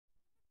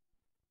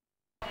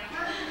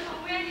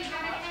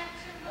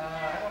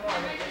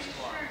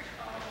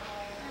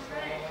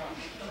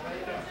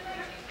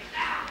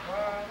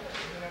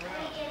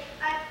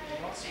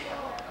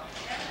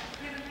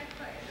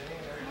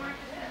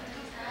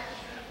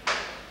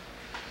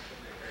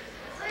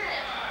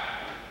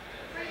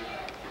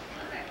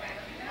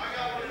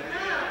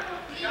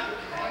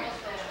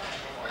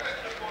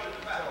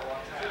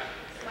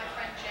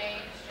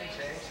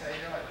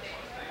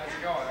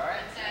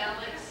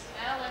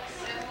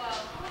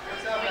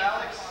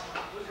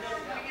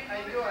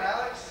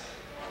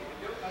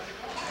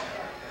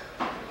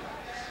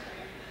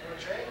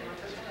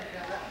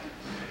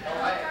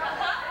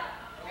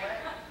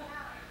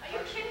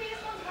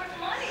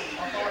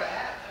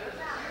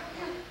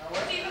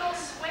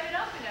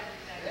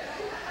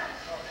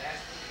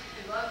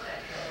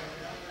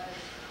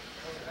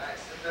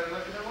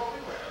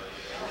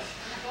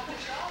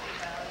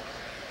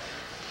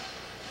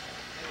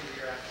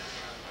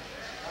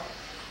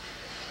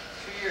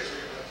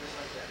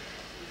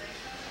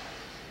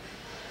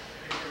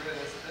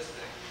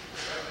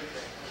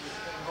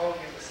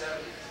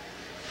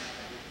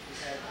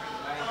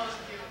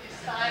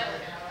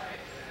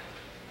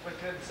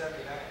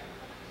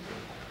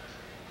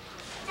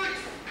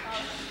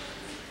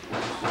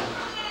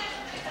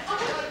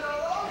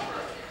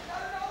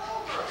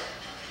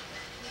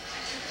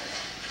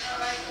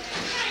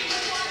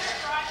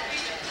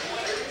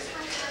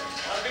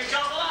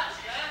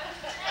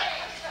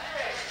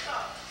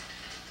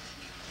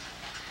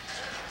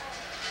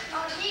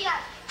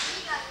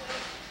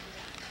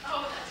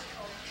Oh, that's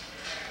cool.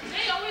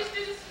 They always do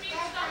this mean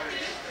stuff,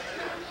 dude.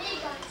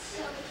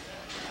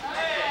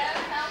 Hey,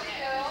 how are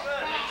you?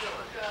 Good.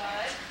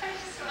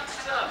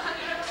 What's up?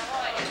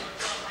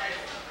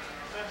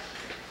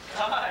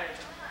 Hi.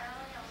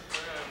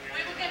 We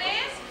were going to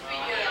ask for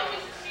you.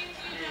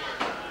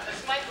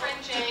 This is my friend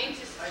James.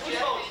 This is Jeff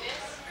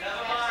Dennis.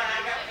 Never mind, I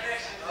got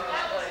connections to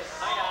this place.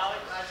 Hi,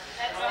 Alex. That's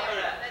Terry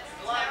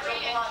and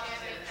Jim.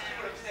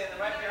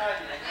 Right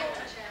behind you.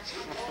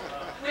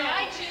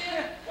 Hi,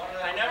 Jim.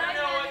 I never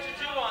know what to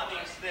do on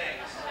these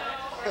things.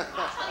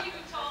 I'll tell you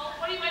who told.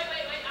 What do you, wait.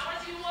 I want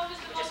to see who was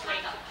the most right.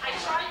 I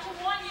tried to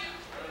warn you.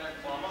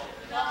 Plummer?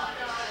 No.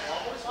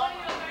 It's one of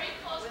your very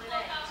close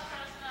clubhouse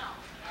personnel.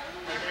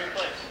 Great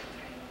place.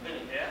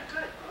 Yeah?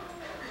 Good.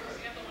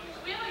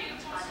 We know you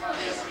talk about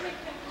this.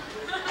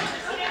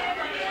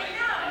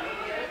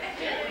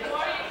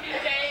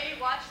 Okay,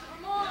 watch the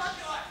remote.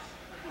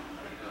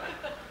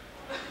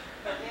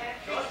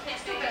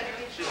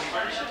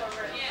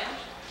 Yeah.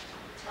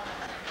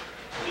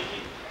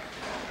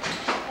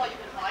 What, you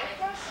been hiding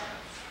for us?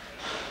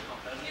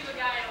 He's the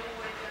guy who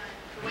would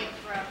We're waiting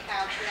for our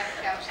couch. We have a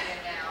couch there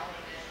now.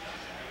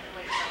 We're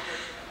waiting for our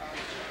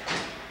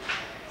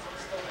so we're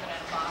still looking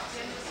at a box.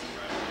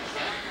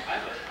 I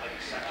have a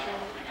section.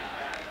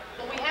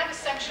 Well, we have a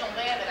sectional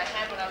there that I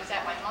had when I was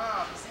at my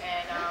mom's,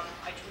 and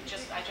I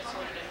just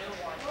ordered a new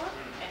one,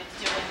 and it's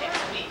due in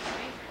next week.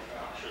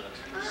 Sure,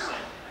 that's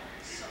insane.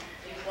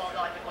 Well,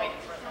 no, I've been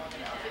waiting for it long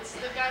enough. It's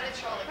the guy that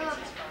Charlie gets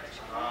his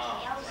furniture.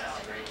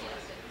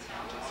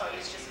 So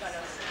he's just gonna,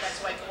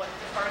 that's why I bought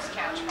the first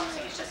couch from,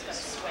 so he's just gonna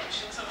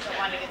switch. So I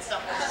want to get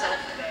something with a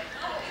sofa bed.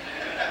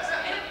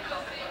 And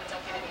don't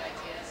get any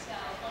ideas.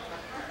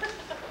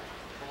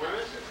 Where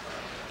is it?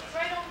 It's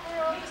right over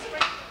on the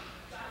spring.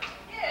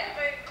 Yeah,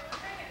 but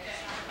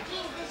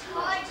There's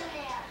cards in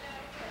there.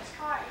 There's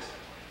cards.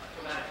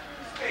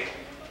 Hey.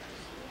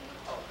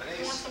 Oh,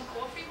 you want some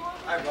coffee, Bob?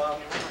 Hi, Bob.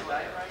 You want your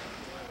diet right?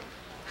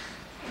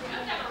 You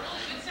have to have a really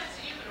good sense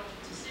of humor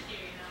to sit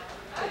here, you know.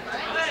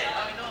 Hey,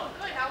 how you doing?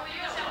 Good, how are you?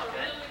 You have to have a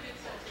really good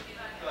sense of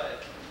humor. Good.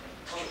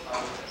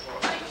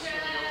 Hi,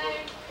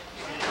 Jay.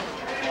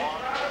 I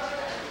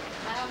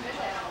don't miss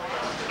that.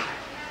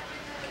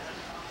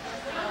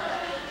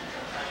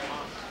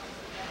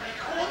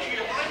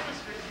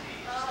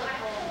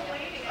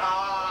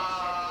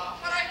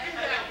 But I do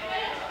that.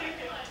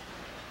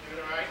 You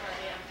all right?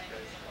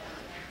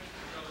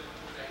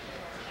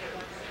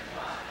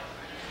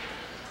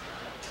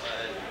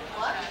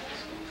 What?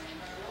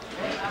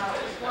 You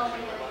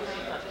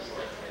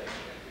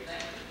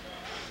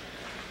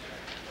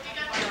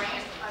got the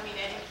brand, I mean,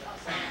 Eddie.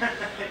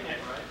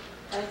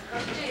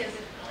 Gee, is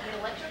it an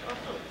electric or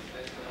food?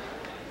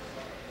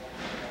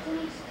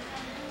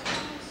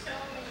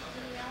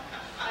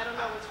 I don't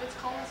know, was Vince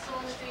Coleman still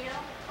in the DL?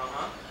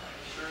 Uh-huh.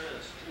 Sure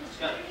is. He's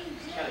got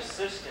a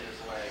cyst in his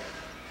leg.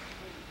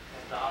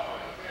 And the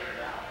operator figured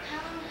it out.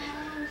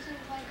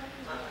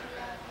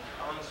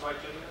 How long is White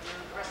doing it?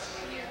 The rest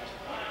of the year.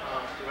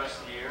 The rest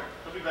of the year.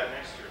 He'll be back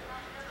next year.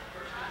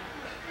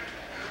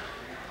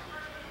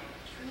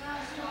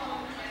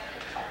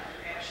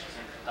 She's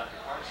in Dr.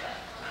 Carter's house.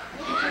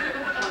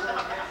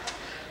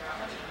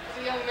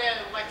 The young man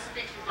who likes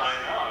speaking. I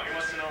know. He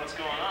wants to know what's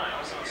going on. He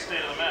wants to know the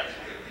state of the Mets.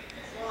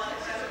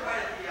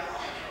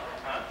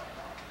 Huh?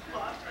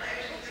 What?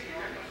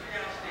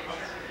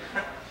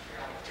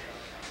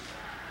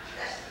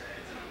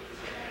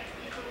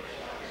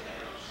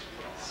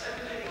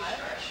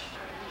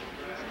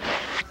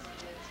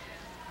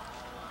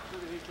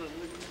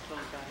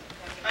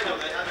 I know,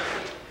 man.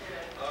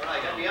 All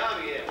right, got the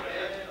army here,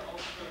 man.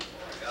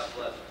 God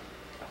bless.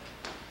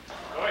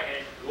 Go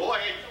ahead. Go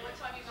ahead. So what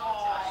time you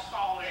going to?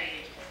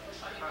 Sorry.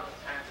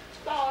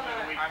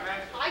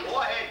 Go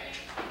ahead.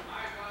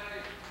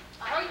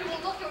 I heard you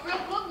were looking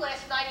real good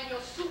last night in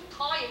your suit,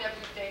 tie, and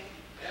everything.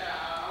 Yeah, I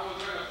was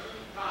wearing a suit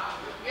and tie.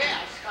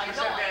 Yes, I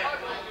know.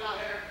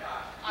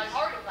 I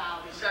heard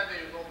about it.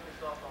 Sunday you go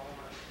pick up all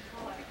my.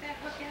 Oh,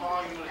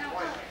 you was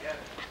twice, I guess.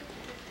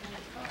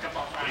 Come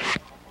on, Frank.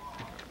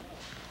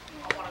 I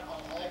want to go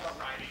over.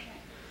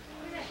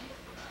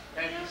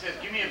 And he says,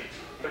 give me a.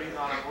 But he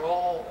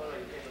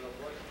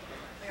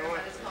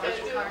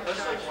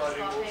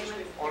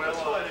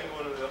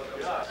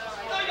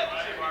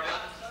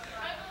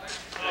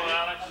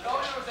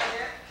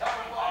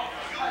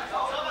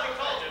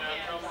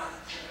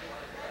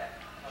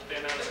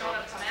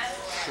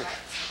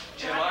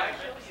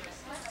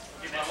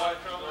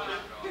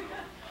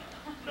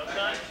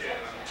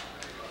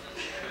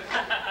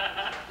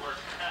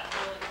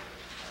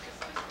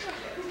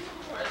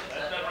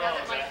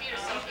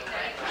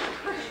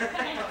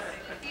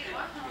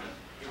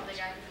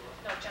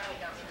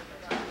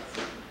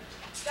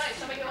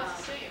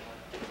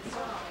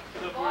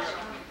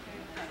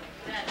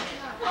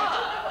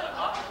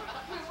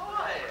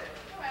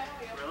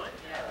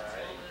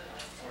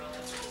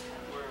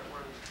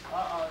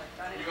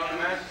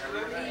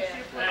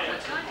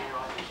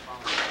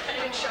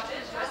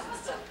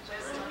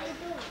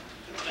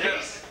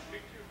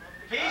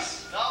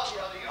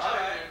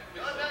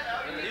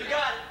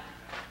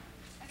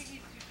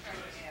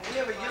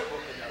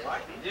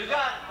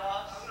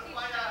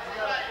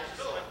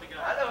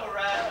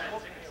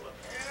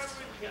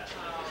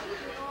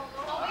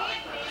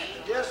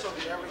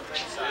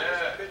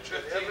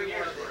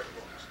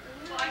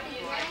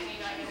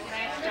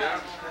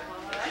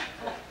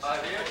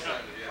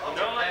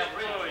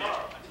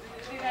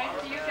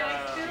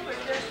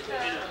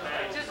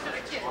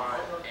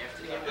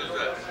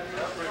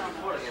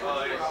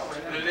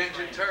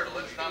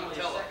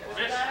Donatello.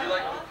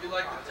 You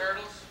like the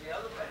turtles?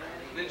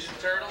 Ninja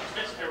Turtles?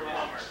 Mr.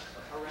 Plummer.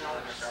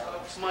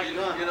 You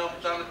know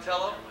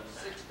Donatello?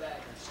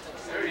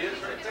 There he is,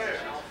 right there.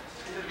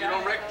 You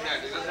don't recognize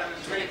him. He doesn't have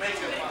his great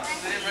makeup on.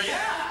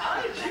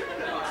 How did you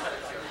know?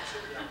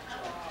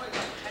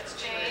 That's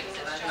James,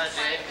 that's John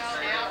Franco,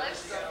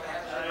 Alex.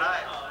 Hi.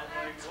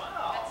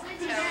 Wow.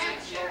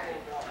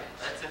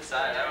 That's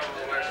inside. I don't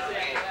know where to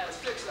be. You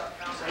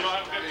don't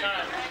have a good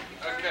time.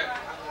 Okay.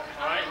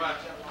 All right.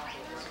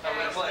 I'm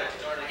gonna play it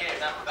during the game,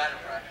 not for batting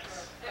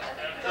practice.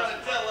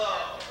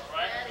 Donatello.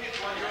 Right? There's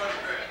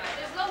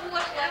no water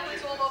left,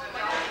 it's all over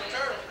my face.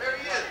 Turtle, there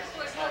he is.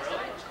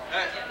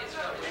 Hey,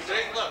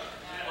 see, look.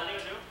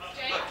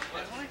 Look.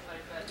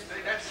 See,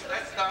 that's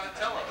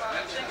Donatello.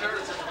 That's the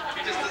turtle.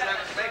 He just doesn't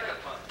have his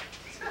makeup on.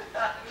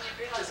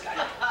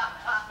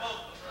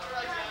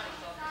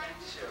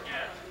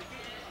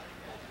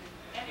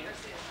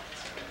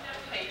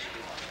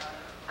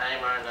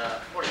 I'm on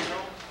 42.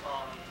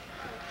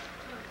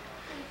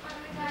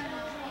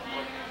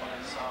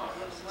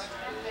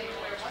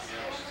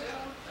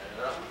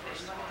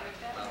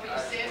 Were you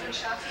sanding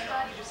shots and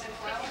stuff? You just sent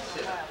flowers?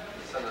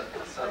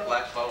 It's a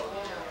black bowl.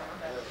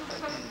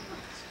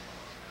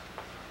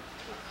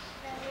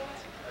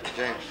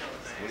 James,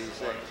 what do you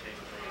say?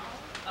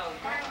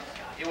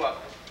 You're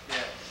welcome.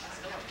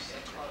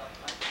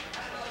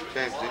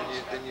 James,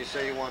 didn't you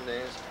say you wanted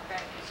to ask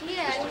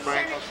Yeah, Mr. he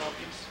Frank said or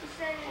something? he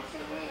said it's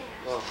in there.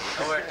 Oh.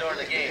 And we're during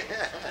the game.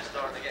 Just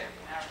during the game.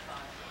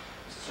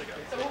 So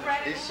who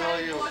read it? He saw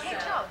you. Hey,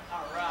 Joe.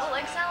 Well,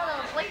 like salad on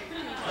a plate.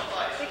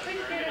 They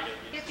couldn't get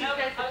these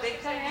guys the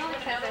big time.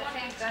 Alex has that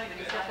same gun, but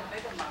he's got the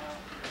bigger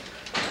model.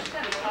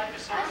 I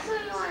saw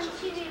you on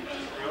TV,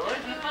 baby. Really?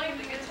 You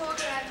wanted to talk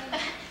at me.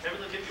 Maybe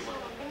they'll give you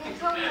one. And you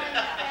told me I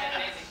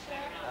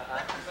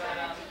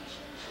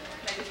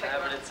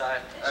have it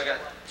inside. I got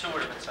two of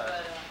them inside.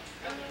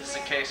 Just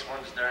in case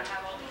one's dirty.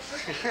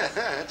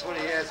 That's what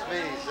he asked me.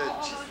 He said,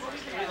 What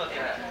are you looking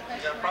at?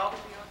 You got a problem?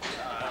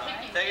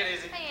 Take it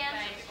easy. Hey, Ann.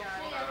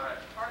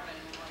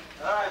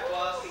 All right,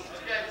 boss.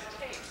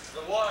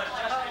 The water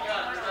just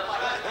begun.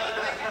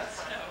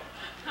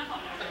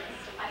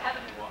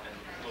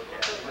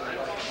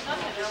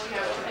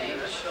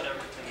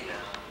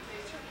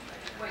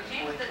 Wait,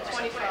 James did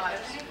 25.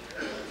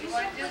 You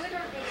want to do it? You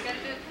got to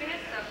do it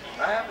fast stuff.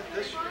 I haven't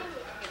this year.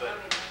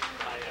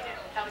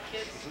 How the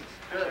kids?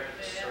 Good.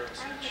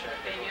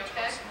 Baby,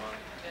 okay?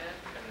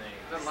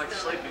 Doesn't like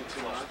sleeping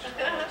too much.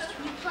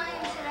 You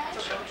playing today?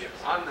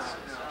 I'm not.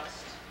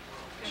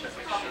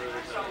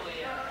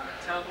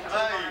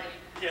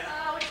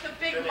 Yeah. Oh, it's the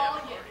big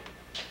mulligan.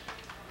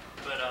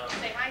 But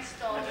Say hi,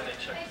 Stone. and then they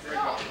check. It's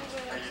How not. you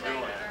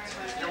doing?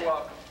 You're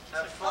welcome.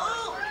 Have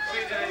fun. See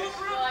you, Dave.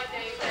 Bye,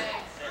 Dave.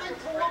 Thanks.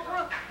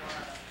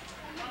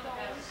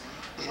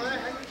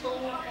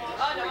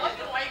 Oh, no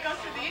wonder why you go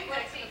through the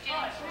index. You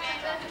guys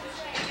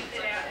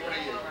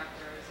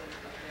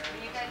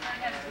learn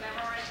how to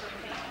memorize what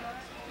page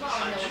you are?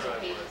 I'm sure I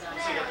would.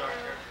 See you dark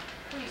hair.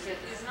 Please,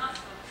 it's not.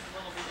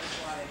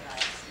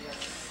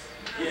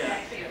 Yeah.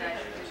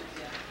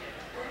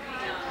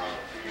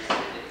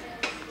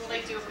 Well,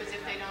 they do, because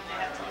if they don't, they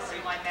have to listen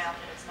to my mouth,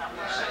 and it's not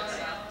working.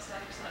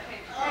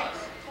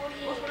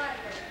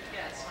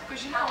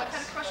 Because you know, I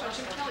had a crush on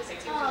Jim Kelly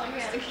since he was in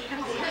Mr.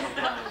 Kelly.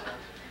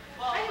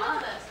 Well, I know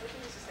this.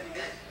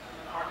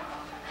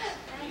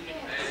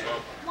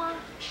 One.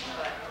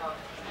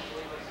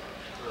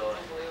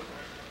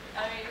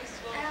 I mean, this is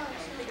what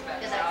think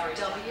about. Is that for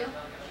W?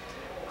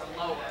 Or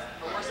lower?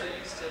 But we're so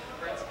used to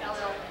principals.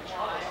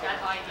 That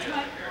ID.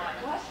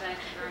 What?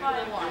 Thank you very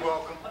much. You're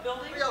welcome. A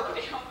building? We're over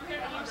here.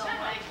 Lots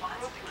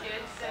of the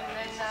kids, and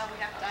then we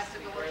have to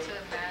go to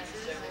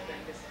Maz's and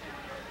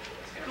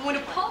go in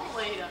a pub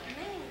later.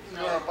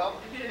 You want a bubble?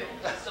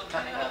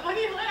 What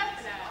are you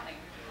laughing at?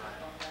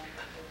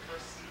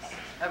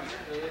 When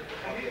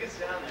he gets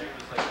down there, it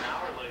was like an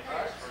hour late for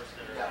his first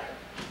interview.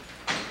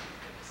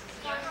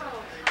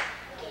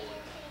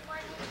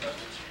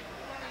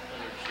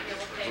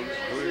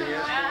 Who did he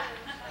ask?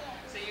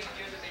 So you're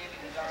the baby,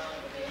 the darling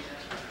of the baby.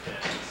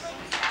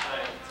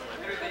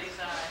 Everybody's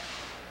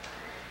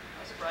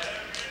I'm surprised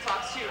he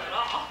talks to you at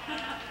all.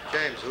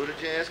 James, who did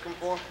you ask him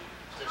for?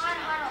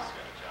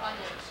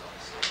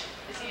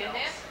 Is he in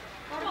there?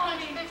 On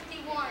page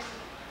 51.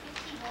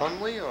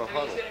 Hunley or I mean,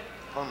 Huddle? he's gonna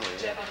Hunley,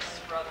 yeah. Jeff is his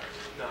brother.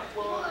 I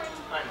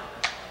know.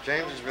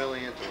 James is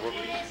really into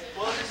rookies.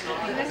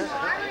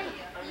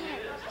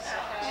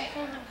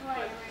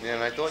 Yeah,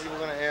 and I thought you were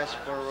going to ask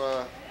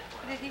for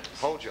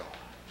Hojo.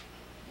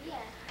 Yeah.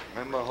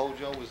 Remember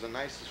Hojo was the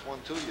nicest one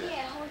to you.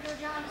 Yeah, Hojo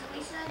Johns.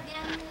 Lisa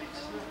again.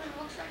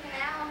 Looks like an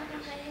hour. I'm going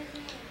to say his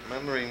name.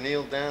 Remember he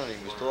kneeled down and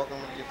he was talking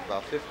with you for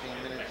about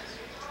 15 minutes.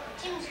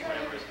 Tim's good. You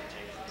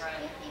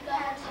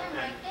got Tim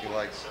right He there.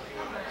 likes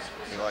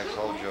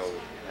Hojo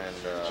and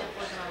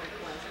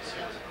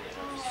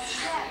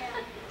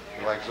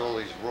he likes all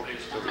these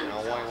rookies too. You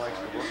know why he likes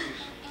the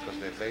rookies? Because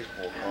their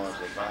baseball cards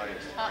are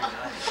valuable.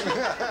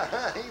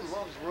 He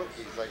loves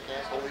rookies. I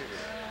can't believe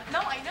it. No,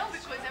 I know,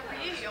 because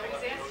every year he always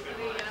asks for the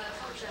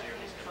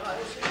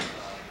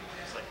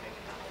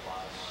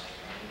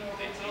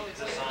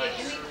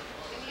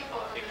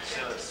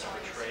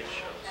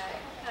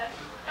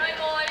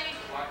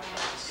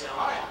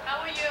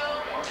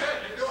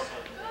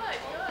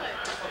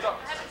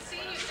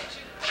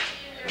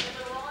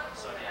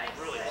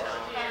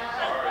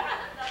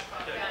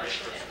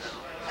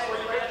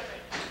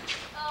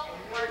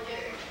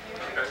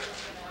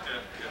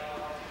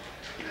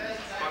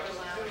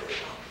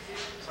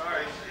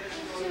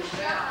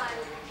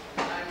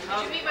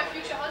my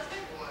future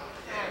husband?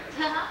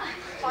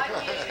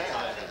 5 years.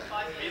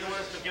 5 You years. the one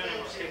that's been giving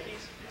him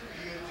stickies?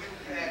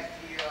 Okay,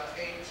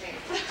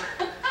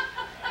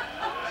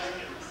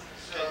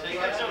 so you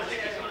got some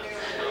stickies on it.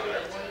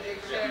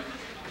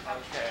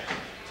 Okay.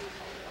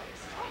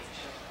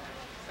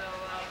 So,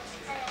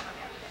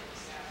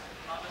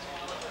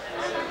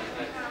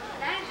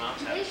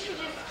 They should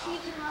just keep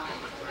him up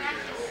until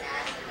after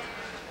Saturday.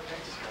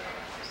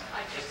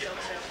 I think so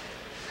too.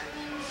 I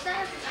mean,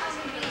 Saturday's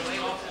probably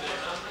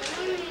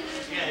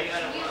Yeah, you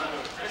gotta,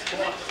 that's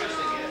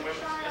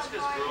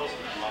because girls in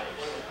the mother.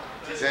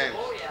 James,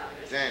 Oh, yeah.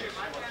 James,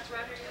 My parents were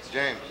out here yesterday.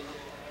 James,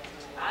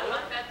 I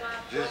like that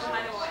Just-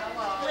 by the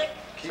way.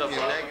 keep your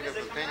negative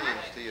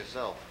opinions to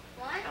yourself.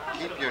 What?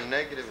 Keep your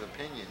negative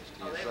opinions to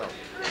yourself.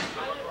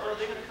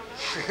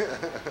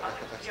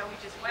 Yeah, we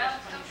just, well,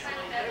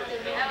 sometimes that's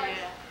the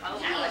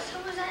Yes, who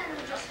was that who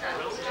just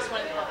just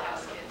one of the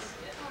house kids.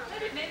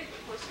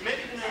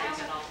 Maybe the next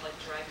and I'll like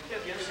drag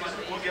them.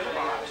 We'll get a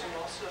box and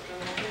all stuff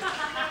in there.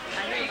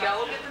 There you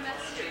go, we'll get the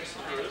message.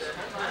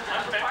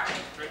 I'm back.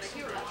 Drink some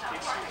fruit,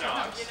 feed some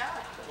dogs.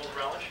 Little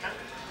relish, huh?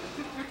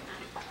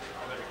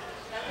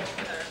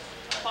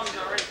 Plummer's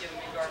already giving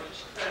me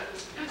garbage.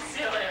 See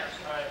you later.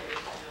 All right.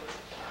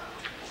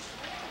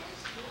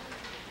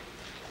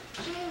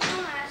 James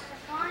Miller has to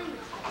find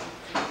them.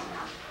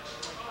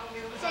 He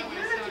said,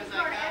 you don't have to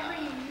guard every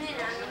minute.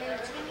 I mean,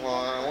 it's gonna be...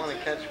 Well, I want to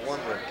catch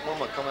one with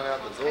Plummer coming out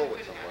the door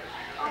with somebody.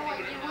 Oh,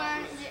 wait, he's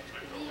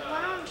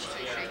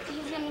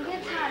gonna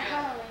get tired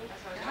hurling.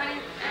 Honey,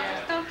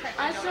 don't take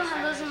I still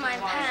have those in my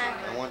pack.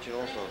 I want you to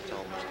also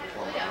tell Mr.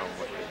 Plummer how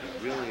much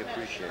you really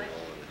appreciate all of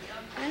this.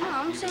 I know,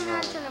 I'm saying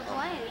that to the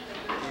play.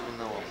 Even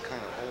though I'm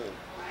kind of old.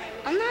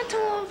 I'm not too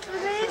old for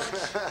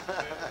this.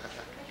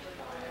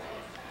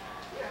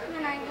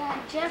 And I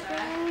got Jeff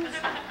Evans,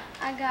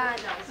 I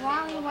got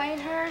Wally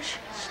Whitehurst,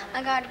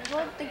 I got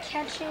both the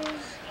catches.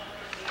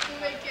 We'll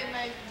make it a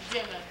nice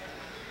dinner.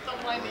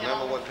 Don't mind me.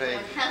 Remember what page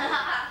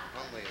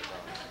Hunley is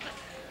on.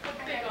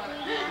 Big on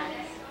it.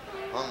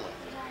 Hunley.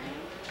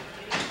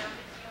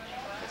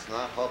 It's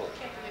not Huddle.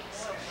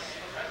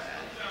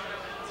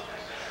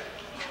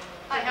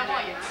 Hi, how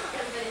are you?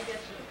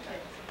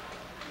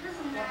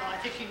 Well, I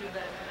think you knew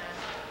that.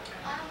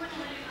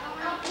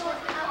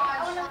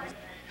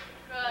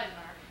 Good.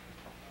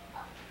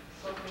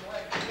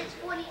 It's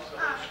 49.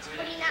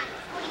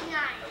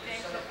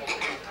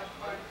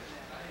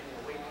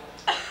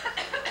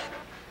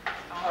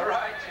 All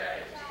right, Jay.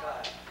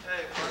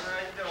 Hey, partner,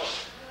 how you doing?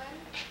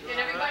 Did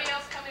everybody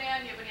else come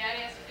down here, but he had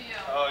to ask for you.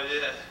 Oh,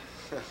 yeah.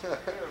 I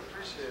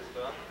appreciate it,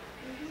 Don.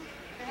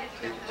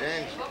 Hey,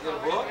 James, You got a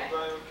book?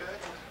 Everybody okay?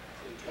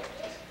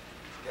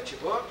 Got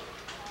your book?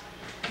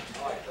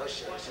 All right, those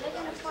shirts. They're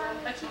gonna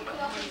finally keep it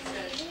up in the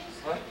meetings.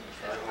 What?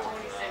 We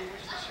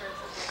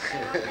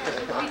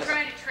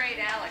tried to trade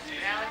Alex,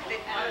 but Alex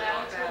didn't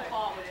want to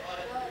know about it.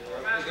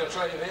 You gonna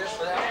try your hands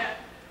for that?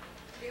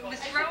 It was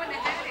throwing the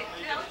hat at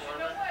You know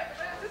what?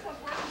 This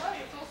one's worth money.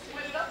 It's all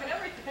sweated up and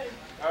everything.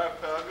 All right,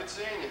 pal, good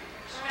seeing you.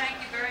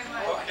 Thank you very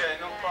much. Okay,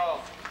 no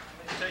problem.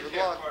 Take Good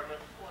care, luck. partner.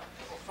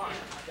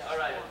 All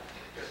right.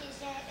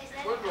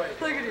 Good way.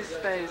 Look at his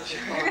face.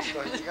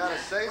 you gotta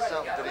say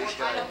something to these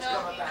guys.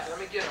 Let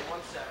me get him 1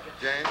 second.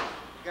 James,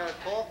 you gotta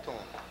talk to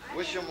him.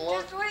 Wish him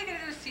luck. Just what are you gonna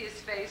do to see his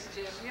face,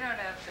 Jim? You don't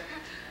have to.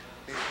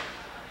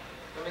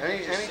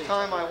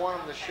 Anytime I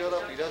want him to shut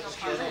up, he doesn't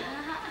shut up.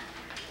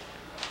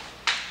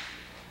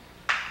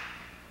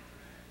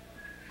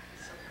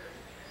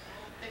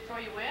 They throw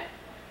you where?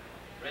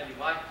 Randy,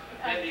 why?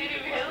 Did he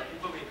really?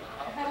 Movie.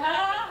 I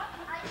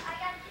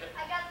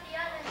got the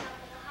other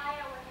number, the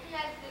higher one. He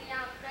has the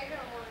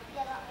regular one.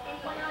 And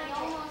when I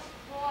almost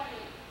bought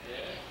it.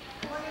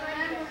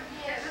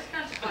 Yeah, this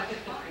comes by the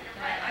fun.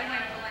 I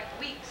went for like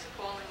weeks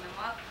calling them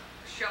up,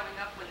 showing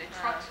up when the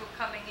trucks were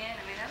coming in.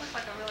 I mean, that was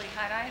like a really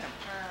hot item.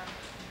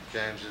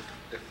 James,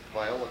 if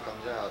Viola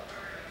comes out,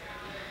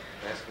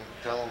 ask him,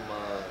 tell him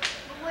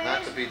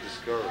not to be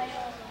discouraged.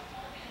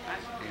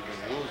 He's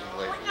been losing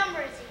What lately.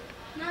 number is he?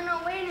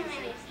 No, wait a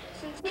minute.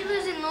 Since he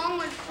lives in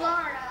Longwood,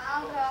 Florida,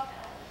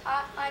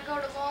 I go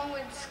to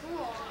Longwood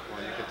School.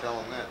 Well, you can tell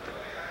him that.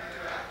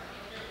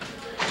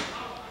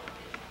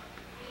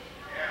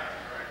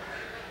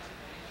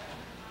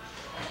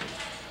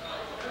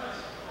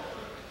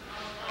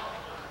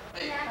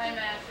 Hi,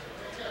 Matt.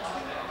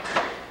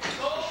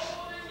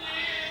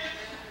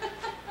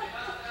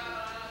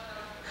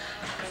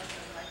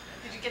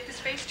 Did you get the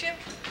space chip?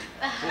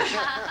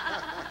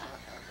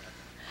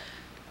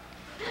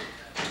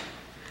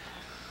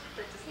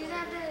 He's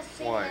at the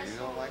same Why? You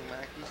don't like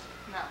Mackey's?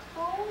 No.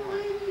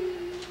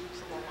 Holy.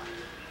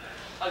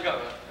 I'll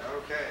go.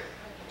 Okay.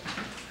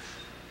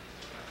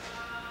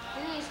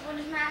 Denise, what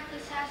is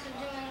Mackey's house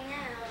doing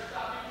now?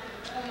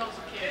 Who knows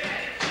who cares?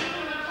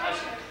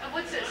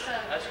 What's this?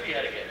 That's what you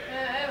had to get.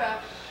 Hey,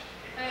 Ralph.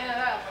 Hey,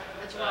 Ralph.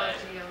 That's Right.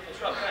 to you.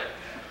 What's wrong, man?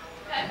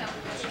 I know.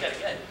 That's what you gotta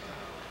get.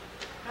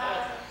 I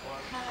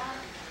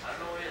don't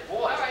know where it is. Boy.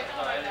 All right, don't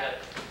worry I about it.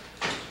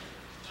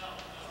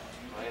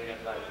 gotta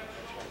get back.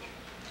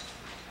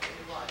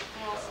 Who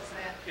else is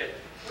there? Good.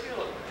 What are you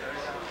looking at?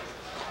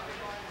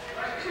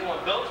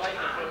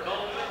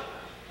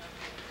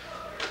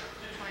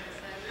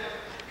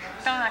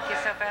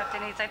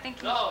 and I think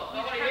he's No,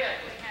 nobody here.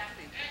 perfectly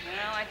happy. You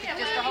know, I think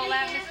just the whole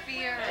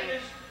atmosphere.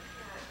 And,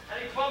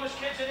 Any Plummer's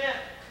kids in here?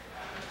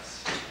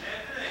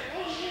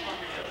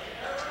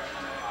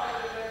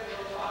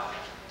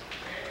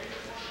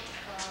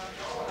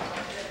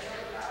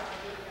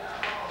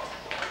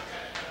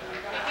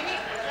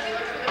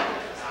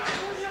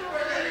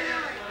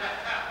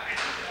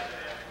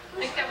 I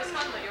think that was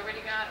Hunley. You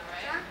already got him,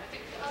 right? I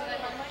think, wasn't that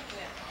Hunley?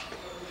 Yeah.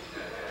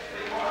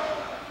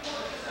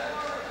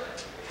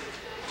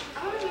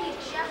 I'm gonna meet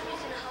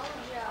Jeffries and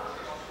Hojo.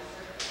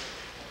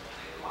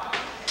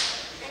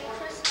 And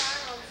Chris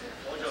Arnold.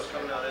 Mojo's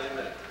coming out any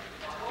minute.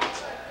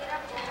 Get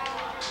up to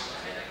Howard.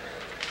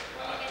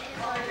 When you get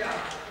his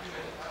order.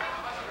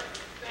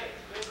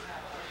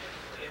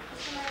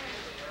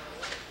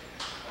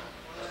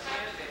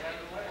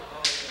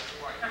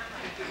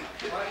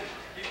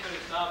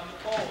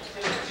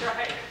 That's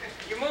right.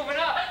 You're moving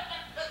up.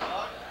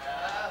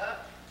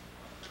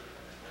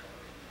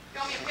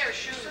 Got me a pair of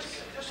shoes.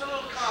 Just a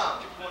little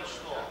calm before the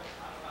storm.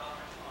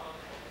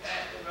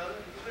 Hey, brother,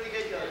 you're gonna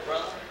get your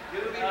brother.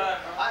 You're gonna be.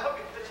 I hope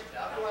you fit it.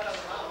 I'll go right on the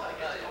mountain like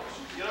that.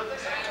 You don't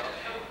think so? I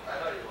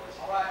know you was.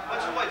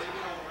 What's your wife?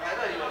 I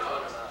know you were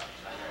talking about.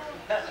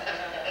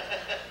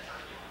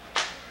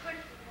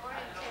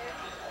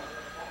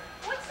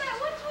 What's that?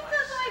 What's with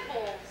those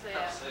eyeballs there?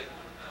 I'm sick.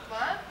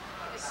 What?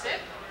 You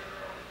sick?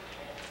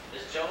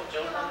 Is Joe?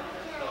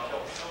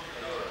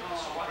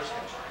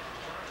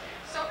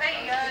 So,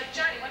 hey,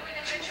 Johnny, when are we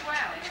gonna get you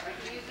out? we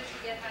use this to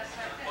get her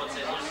started. What's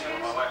it?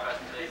 My wife has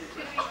to take.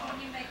 When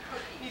you make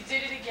cookies. You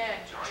did it again.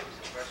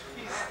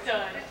 He's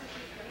done.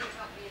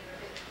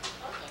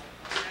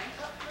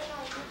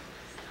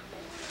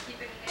 Keep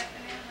it in the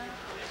afternoon, huh?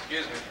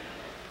 Excuse me.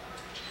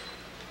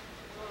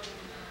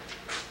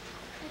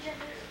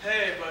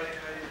 Hey, buddy,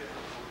 how you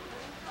doing?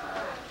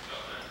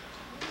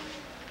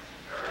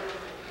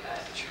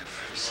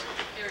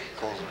 There he is.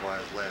 Calls him by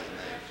his last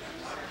name.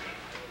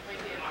 Right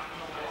there.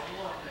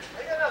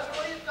 Hey,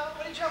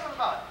 what are you jumping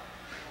about?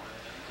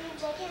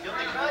 You'll think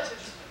about it.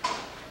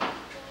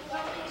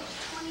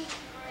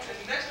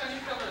 Next time you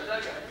come to the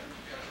dugout.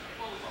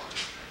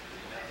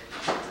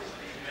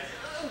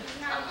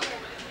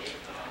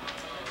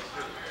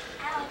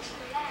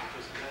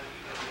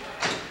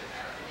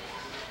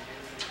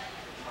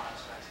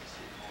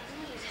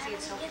 See,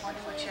 it's so funny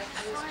what Jeff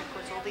is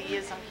because all the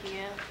years I'm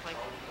here, like,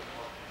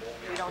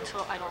 we don't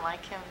talk, I don't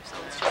like him, so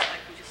it's just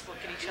like we just look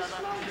at each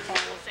other and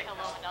we'll say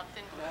hello and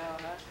nothing.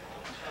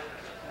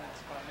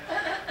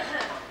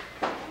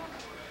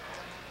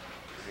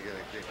 You get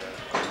a kick out of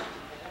it.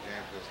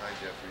 James goes, hi,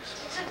 Jeffries.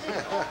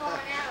 What are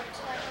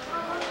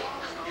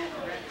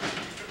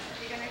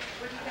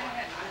you gonna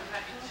have?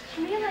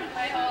 Can we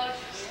like,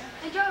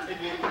 I drove